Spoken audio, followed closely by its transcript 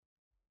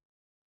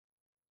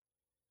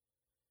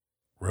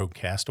Rogue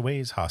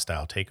Castaways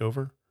Hostile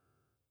Takeover,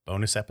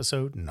 bonus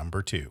episode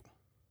number 2.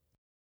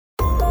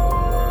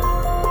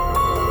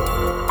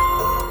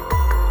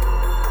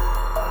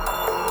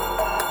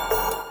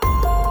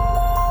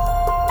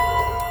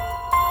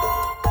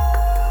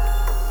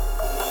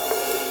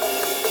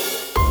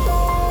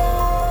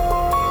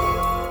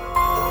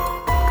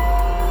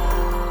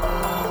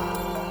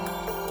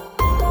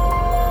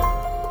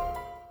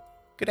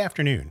 Good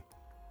afternoon,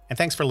 and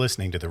thanks for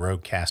listening to the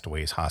Rogue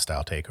Castaways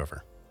Hostile Takeover.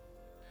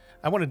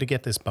 I wanted to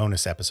get this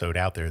bonus episode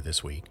out there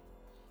this week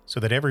so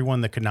that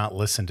everyone that could not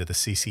listen to the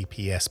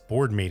CCPS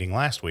board meeting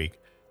last week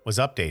was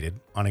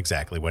updated on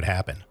exactly what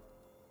happened.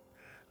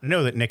 I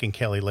know that Nick and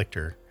Kelly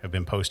Lichter have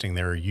been posting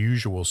their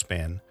usual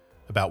spin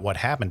about what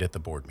happened at the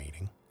board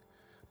meeting,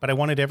 but I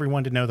wanted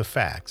everyone to know the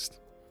facts,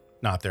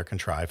 not their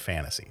contrived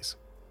fantasies.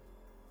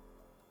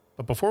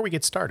 But before we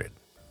get started,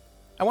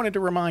 I wanted to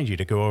remind you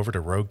to go over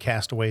to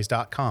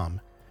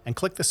roguecastaways.com and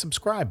click the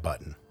subscribe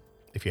button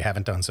if you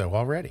haven't done so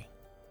already.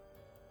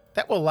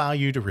 That will allow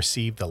you to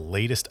receive the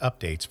latest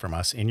updates from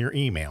us in your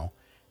email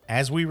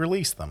as we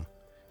release them,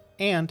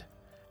 and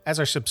as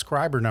our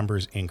subscriber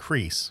numbers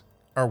increase,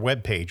 our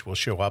webpage will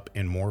show up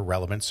in more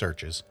relevant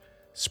searches,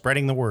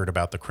 spreading the word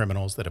about the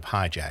criminals that have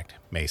hijacked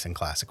Mason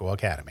Classical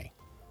Academy.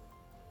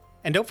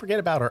 And don't forget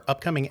about our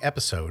upcoming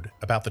episode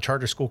about the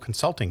charter school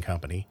consulting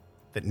company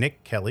that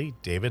Nick Kelly,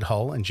 David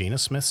Hull, and Gina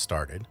Smith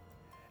started,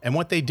 and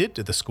what they did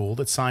to the school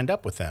that signed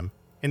up with them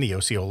in the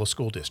Osceola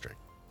School District.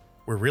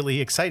 We're really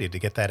excited to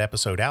get that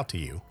episode out to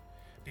you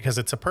because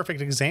it's a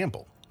perfect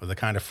example of the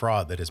kind of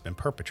fraud that has been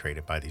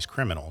perpetrated by these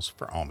criminals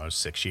for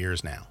almost 6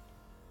 years now.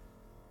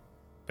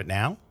 But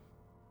now,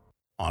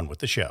 on with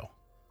the show.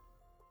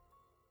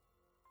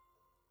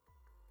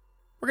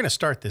 We're going to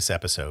start this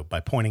episode by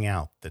pointing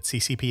out that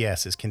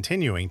CCPS is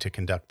continuing to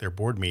conduct their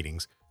board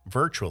meetings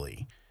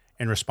virtually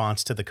in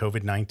response to the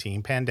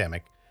COVID-19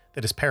 pandemic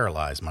that has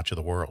paralyzed much of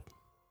the world.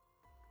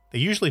 They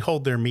usually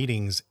hold their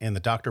meetings in the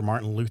Dr.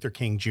 Martin Luther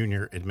King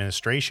Jr.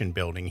 Administration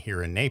Building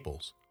here in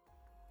Naples.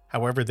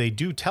 However, they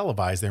do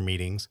televise their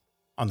meetings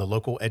on the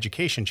local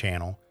education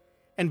channel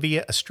and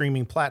via a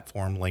streaming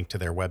platform linked to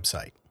their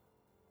website.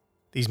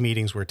 These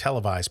meetings were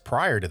televised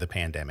prior to the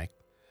pandemic,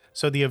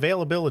 so the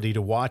availability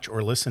to watch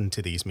or listen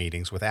to these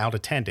meetings without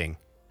attending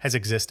has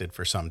existed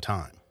for some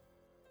time.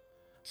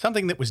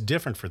 Something that was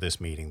different for this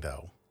meeting,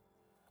 though,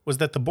 was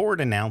that the board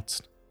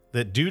announced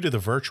that due to the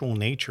virtual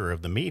nature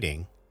of the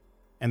meeting,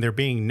 and there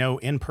being no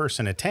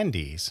in-person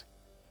attendees,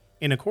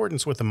 in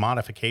accordance with the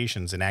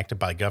modifications enacted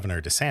by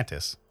Governor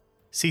DeSantis,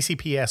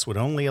 CCPS would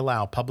only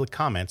allow public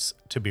comments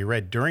to be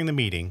read during the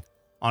meeting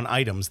on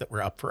items that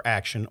were up for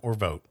action or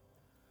vote,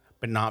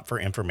 but not for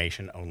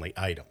information-only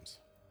items.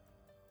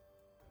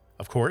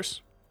 Of course,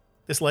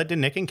 this led to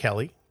Nick and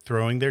Kelly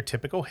throwing their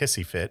typical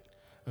hissy fit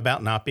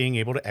about not being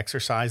able to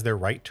exercise their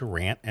right to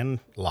rant and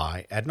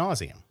lie ad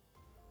nauseum.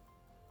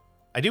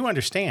 I do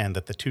understand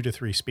that the 2 to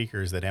 3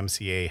 speakers that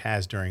MCA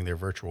has during their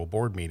virtual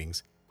board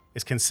meetings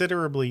is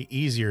considerably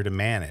easier to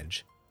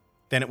manage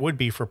than it would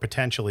be for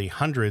potentially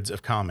hundreds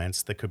of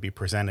comments that could be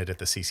presented at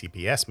the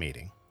CCPS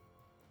meeting.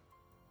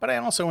 But I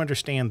also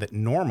understand that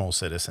normal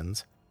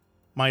citizens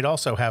might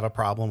also have a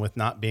problem with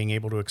not being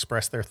able to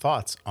express their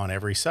thoughts on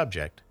every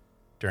subject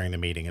during the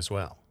meeting as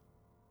well.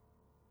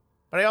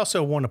 But I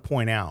also want to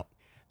point out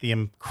the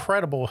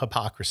incredible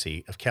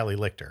hypocrisy of Kelly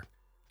Lichter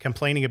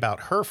complaining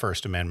about her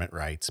First Amendment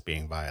rights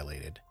being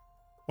violated,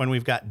 when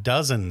we've got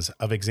dozens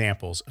of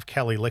examples of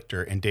Kelly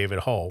Lichter and David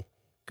Hull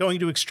going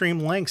to extreme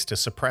lengths to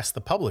suppress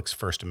the public's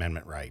First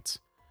Amendment rights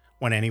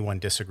when anyone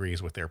disagrees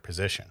with their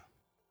position.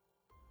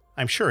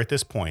 I'm sure at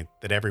this point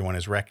that everyone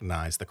has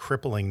recognized the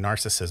crippling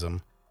narcissism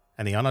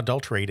and the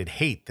unadulterated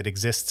hate that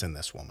exists in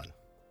this woman.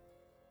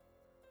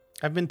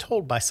 I've been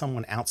told by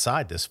someone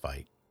outside this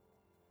fight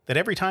that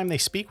every time they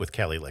speak with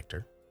Kelly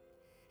Lichter,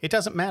 it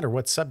doesn't matter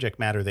what subject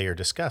matter they are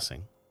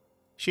discussing,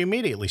 she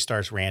immediately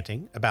starts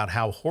ranting about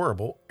how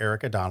horrible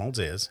Erica Donalds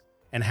is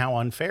and how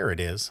unfair it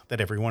is that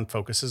everyone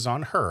focuses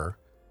on her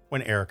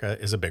when Erica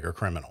is a bigger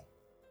criminal.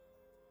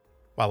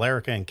 While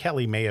Erica and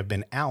Kelly may have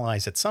been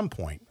allies at some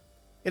point,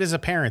 it is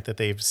apparent that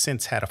they've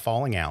since had a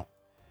falling out,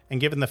 and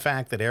given the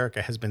fact that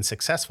Erica has been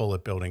successful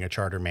at building a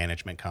charter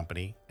management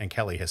company and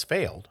Kelly has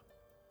failed,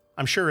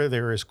 I'm sure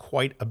there is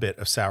quite a bit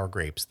of sour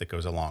grapes that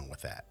goes along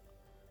with that.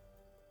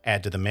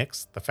 Add to the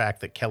mix the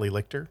fact that Kelly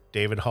Lichter,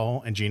 David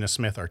Hull, and Gina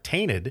Smith are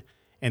tainted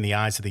in the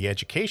eyes of the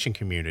education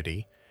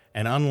community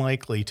and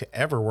unlikely to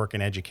ever work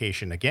in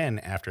education again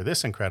after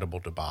this incredible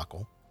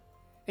debacle,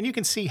 and you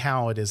can see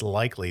how it is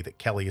likely that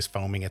Kelly is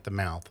foaming at the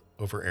mouth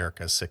over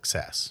Erica's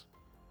success.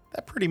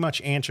 That pretty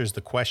much answers the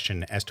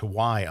question as to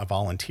why a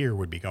volunteer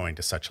would be going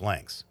to such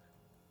lengths.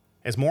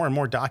 As more and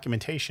more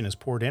documentation is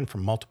poured in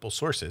from multiple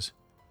sources,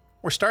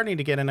 we're starting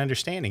to get an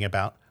understanding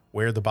about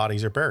where the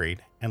bodies are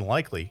buried and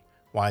likely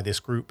why this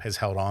group has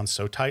held on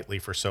so tightly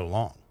for so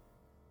long.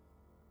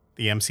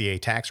 The MCA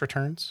tax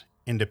returns,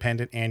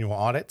 independent annual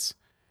audits,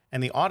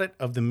 and the audit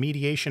of the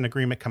mediation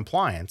agreement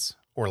compliance,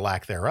 or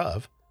lack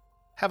thereof,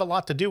 have a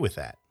lot to do with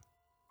that.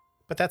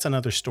 But that's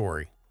another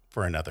story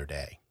for another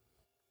day.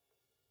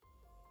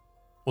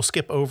 we'll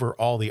skip over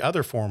all the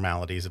other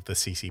formalities of the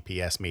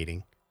CCPS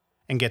meeting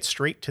and get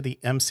straight to the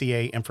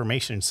MCA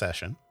information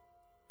session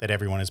that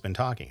everyone has been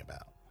talking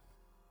about.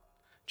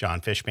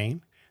 John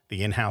Fishbane,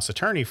 the in-house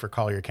attorney for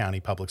Collier County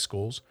Public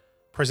Schools,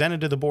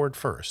 presented to the board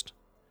first,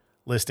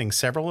 listing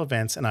several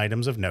events and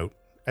items of note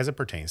as it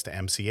pertains to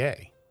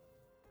MCA.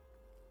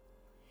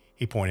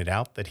 He pointed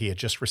out that he had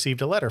just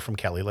received a letter from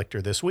Kelly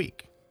Lichter this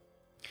week.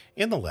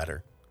 In the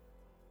letter,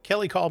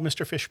 Kelly called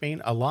Mr.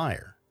 Fishbane a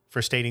liar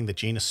for stating that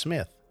Gina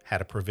Smith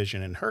had a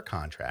provision in her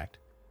contract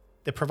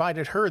that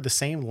provided her the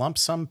same lump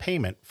sum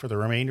payment for the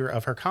remainder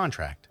of her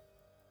contract,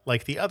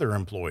 like the other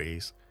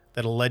employees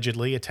that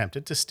allegedly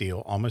attempted to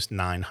steal almost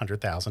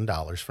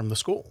 $900,000 from the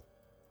school.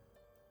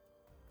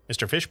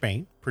 Mr.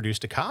 Fishbane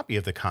produced a copy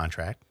of the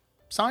contract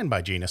signed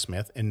by Gina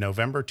Smith in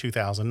November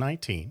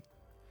 2019,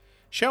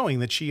 showing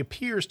that she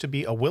appears to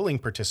be a willing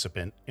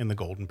participant in the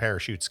Golden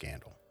Parachute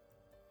scandal.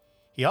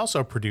 He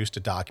also produced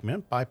a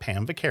document by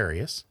Pam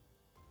Vicarious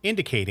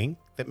indicating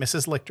that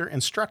Mrs. Lichter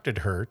instructed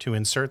her to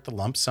insert the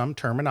lump sum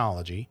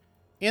terminology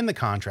in the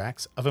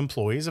contracts of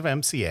employees of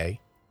MCA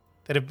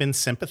that have been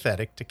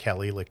sympathetic to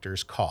Kelly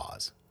Lichter's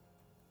cause.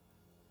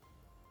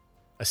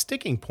 A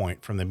sticking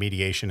point from the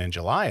mediation in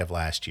July of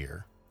last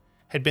year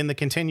had been the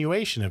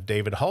continuation of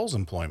David Hull's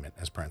employment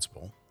as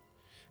principal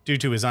due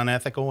to his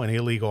unethical and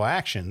illegal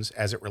actions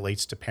as it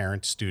relates to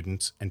parents,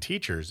 students, and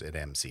teachers at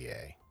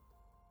MCA.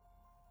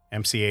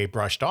 MCA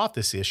brushed off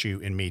this issue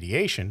in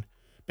mediation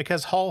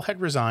because Hull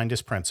had resigned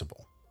as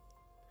principal.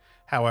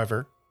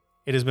 However,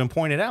 it has been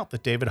pointed out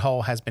that David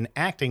Hull has been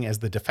acting as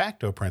the de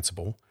facto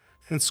principal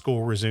since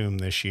school resumed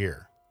this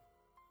year.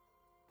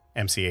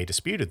 MCA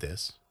disputed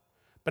this,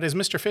 but as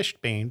Mr.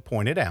 Fishbane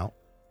pointed out,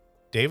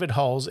 David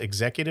Hull's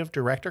executive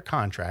director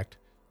contract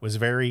was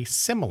very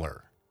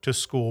similar to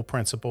school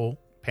principal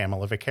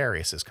Pamela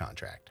Vicarious's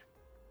contract.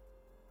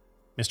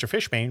 Mr.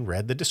 Fishbane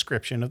read the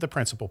description of the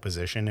principal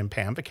position in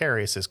Pam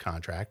Vicarious's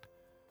contract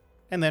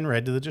and then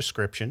read the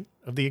description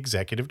of the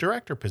executive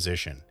director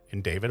position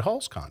in David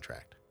Hull's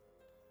contract.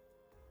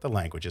 The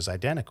language is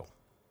identical.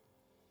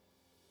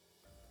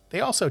 They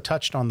also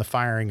touched on the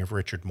firing of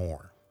Richard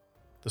Moore,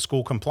 the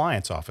school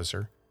compliance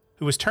officer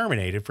who was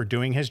terminated for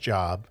doing his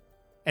job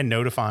and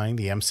notifying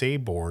the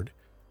MCA board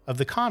of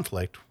the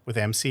conflict with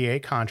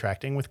MCA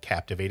contracting with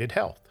Captivated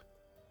Health,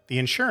 the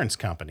insurance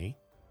company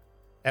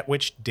at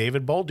which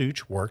David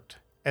Bolduch worked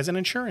as an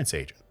insurance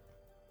agent.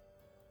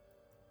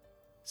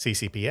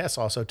 CCPS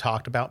also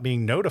talked about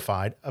being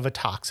notified of a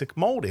toxic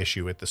mold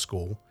issue at the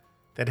school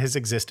that has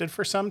existed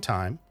for some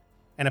time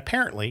and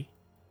apparently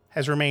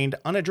has remained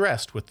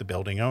unaddressed with the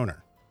building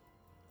owner.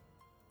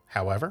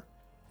 However,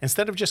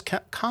 instead of just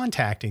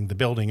contacting the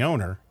building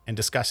owner and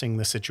discussing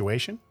the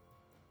situation,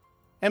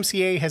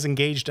 MCA has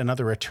engaged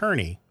another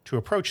attorney to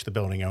approach the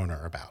building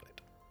owner about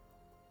it.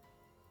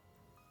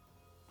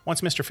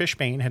 Once Mr.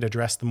 Fishbane had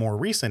addressed the more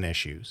recent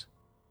issues,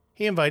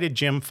 he invited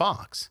Jim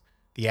Fox,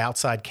 the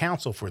outside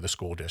counsel for the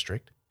school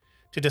district,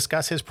 to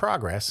discuss his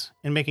progress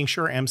in making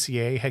sure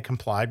MCA had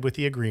complied with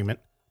the agreement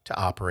to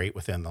operate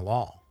within the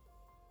law.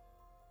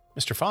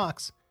 Mr.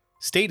 Fox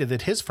stated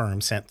that his firm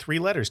sent 3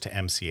 letters to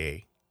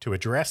MCA to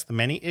address the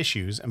many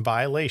issues and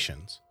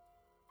violations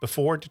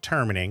before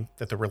determining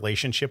that the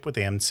relationship with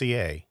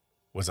MCA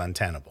was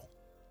untenable.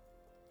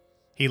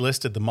 He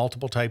listed the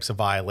multiple types of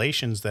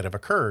violations that have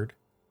occurred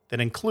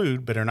that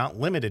include but are not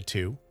limited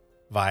to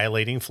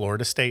violating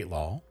Florida state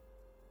law,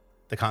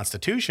 the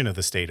Constitution of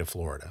the state of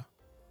Florida,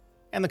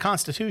 and the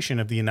Constitution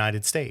of the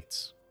United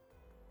States.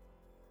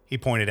 He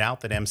pointed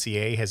out that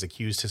MCA has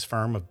accused his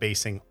firm of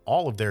basing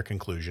all of their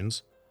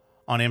conclusions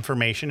on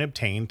information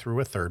obtained through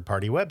a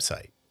third-party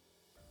website.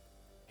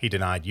 He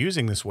denied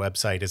using this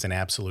website as an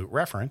absolute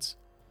reference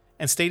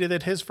and stated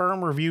that his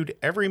firm reviewed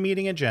every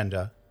meeting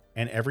agenda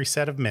and every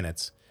set of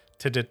minutes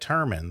to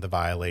determine the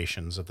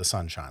violations of the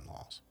Sunshine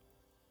Laws.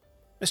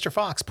 Mr.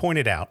 Fox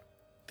pointed out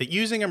that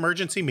using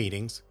emergency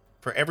meetings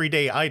for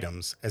everyday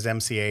items, as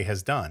MCA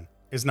has done,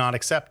 is not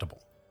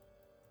acceptable.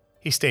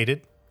 He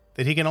stated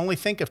that he can only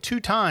think of 2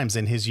 times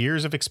in his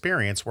years of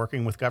experience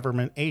working with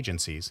government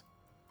agencies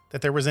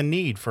that there was a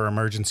need for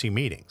emergency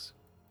meetings: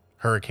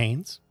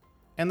 hurricanes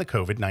and the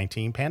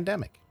COVID-19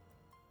 pandemic.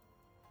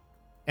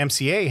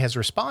 MCA has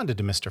responded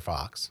to Mr.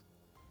 Fox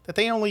that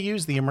they only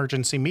use the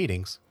emergency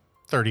meetings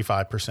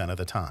 35% of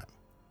the time.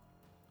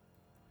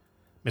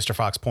 Mr.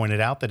 Fox pointed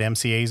out that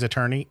MCA's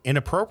attorney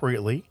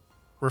inappropriately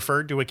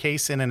referred to a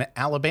case in an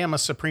Alabama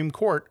Supreme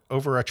Court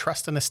over a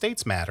trust and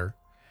estates matter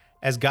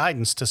as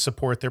guidance to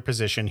support their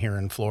position here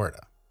in Florida.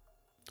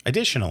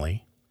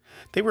 Additionally,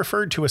 they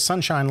referred to a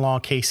Sunshine Law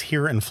case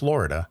here in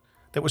Florida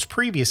that was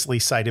previously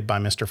cited by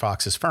Mr.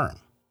 Fox's firm.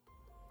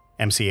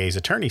 MCA's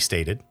attorney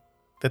stated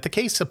that the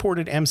case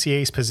supported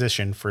MCA's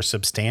position for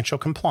substantial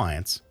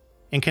compliance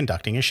in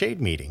conducting a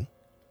shade meeting,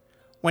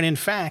 when in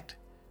fact,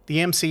 the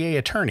MCA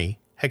attorney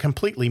had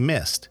completely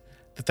missed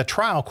that the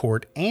trial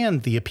court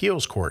and the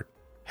appeals court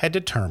had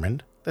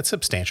determined that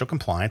substantial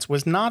compliance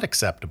was not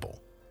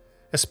acceptable,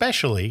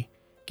 especially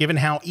given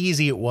how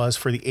easy it was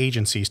for the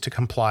agencies to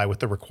comply with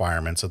the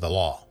requirements of the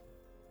law.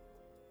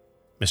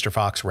 Mr.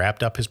 Fox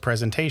wrapped up his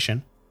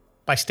presentation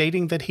by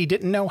stating that he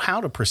didn't know how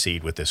to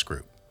proceed with this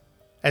group,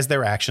 as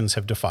their actions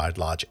have defied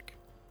logic.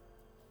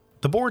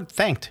 The board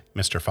thanked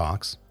Mr.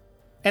 Fox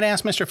and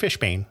asked Mr.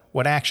 Fishbane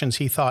what actions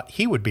he thought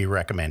he would be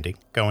recommending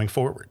going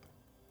forward.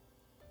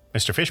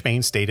 Mr.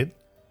 Fishbane stated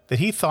that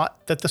he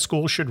thought that the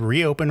school should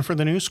reopen for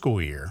the new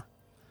school year,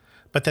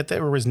 but that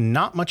there was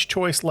not much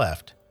choice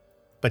left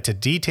but to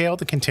detail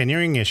the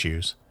continuing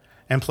issues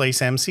and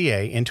place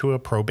MCA into a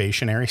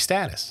probationary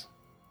status.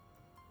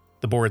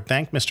 The board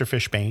thanked Mr.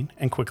 Fishbane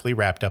and quickly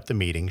wrapped up the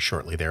meeting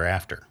shortly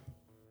thereafter.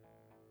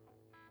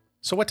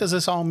 So what does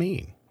this all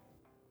mean?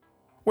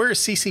 Where is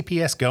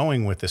CCPS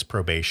going with this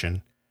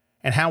probation,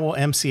 and how will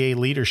MCA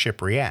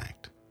leadership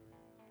react?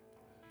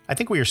 I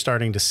think we are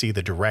starting to see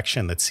the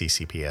direction that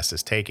CCPS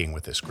is taking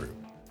with this group.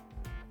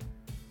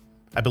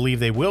 I believe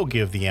they will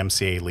give the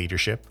MCA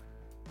leadership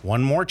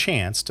one more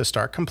chance to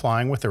start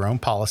complying with their own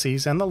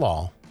policies and the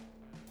law,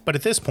 but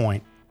at this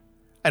point,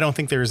 I don't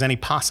think there is any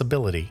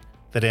possibility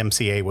that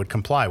MCA would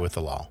comply with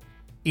the law,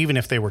 even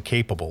if they were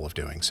capable of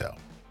doing so.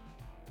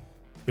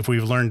 If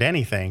we've learned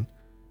anything,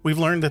 we've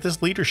learned that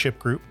this leadership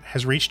group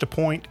has reached a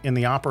point in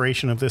the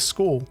operation of this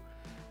school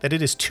that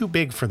it is too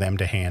big for them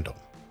to handle.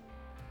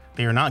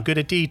 They are not good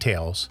at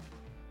details,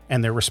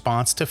 and their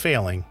response to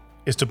failing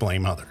is to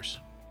blame others.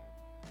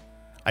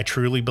 I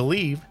truly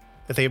believe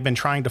that they have been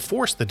trying to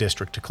force the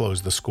district to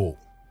close the school.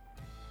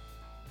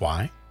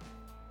 Why?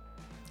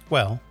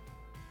 Well,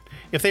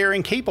 if they are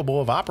incapable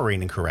of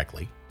operating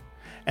correctly,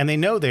 and they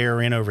know they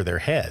are in over their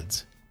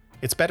heads,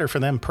 it's better for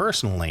them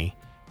personally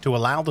to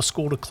allow the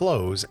school to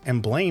close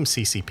and blame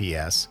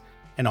CCPS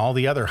and all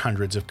the other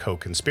hundreds of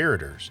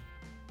co-conspirators,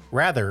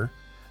 rather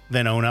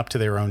than own up to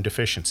their own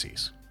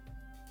deficiencies.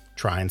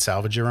 Try and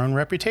salvage your own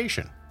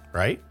reputation,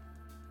 right?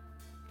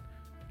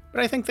 But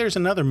I think there's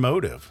another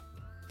motive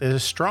that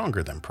is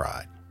stronger than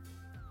pride.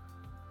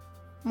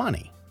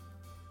 Money.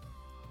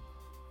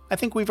 I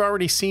think we've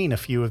already seen a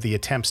few of the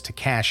attempts to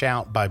cash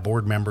out by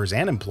board members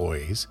and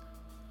employees,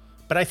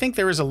 but I think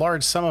there is a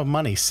large sum of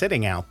money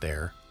sitting out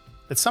there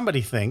that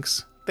somebody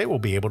thinks they will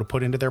be able to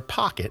put into their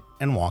pocket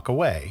and walk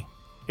away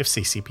if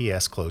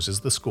CCPS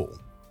closes the school.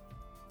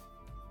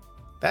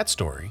 That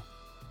story,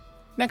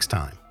 next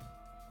time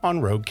on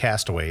Rogue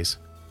Castaways: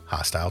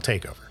 Hostile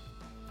Takeover.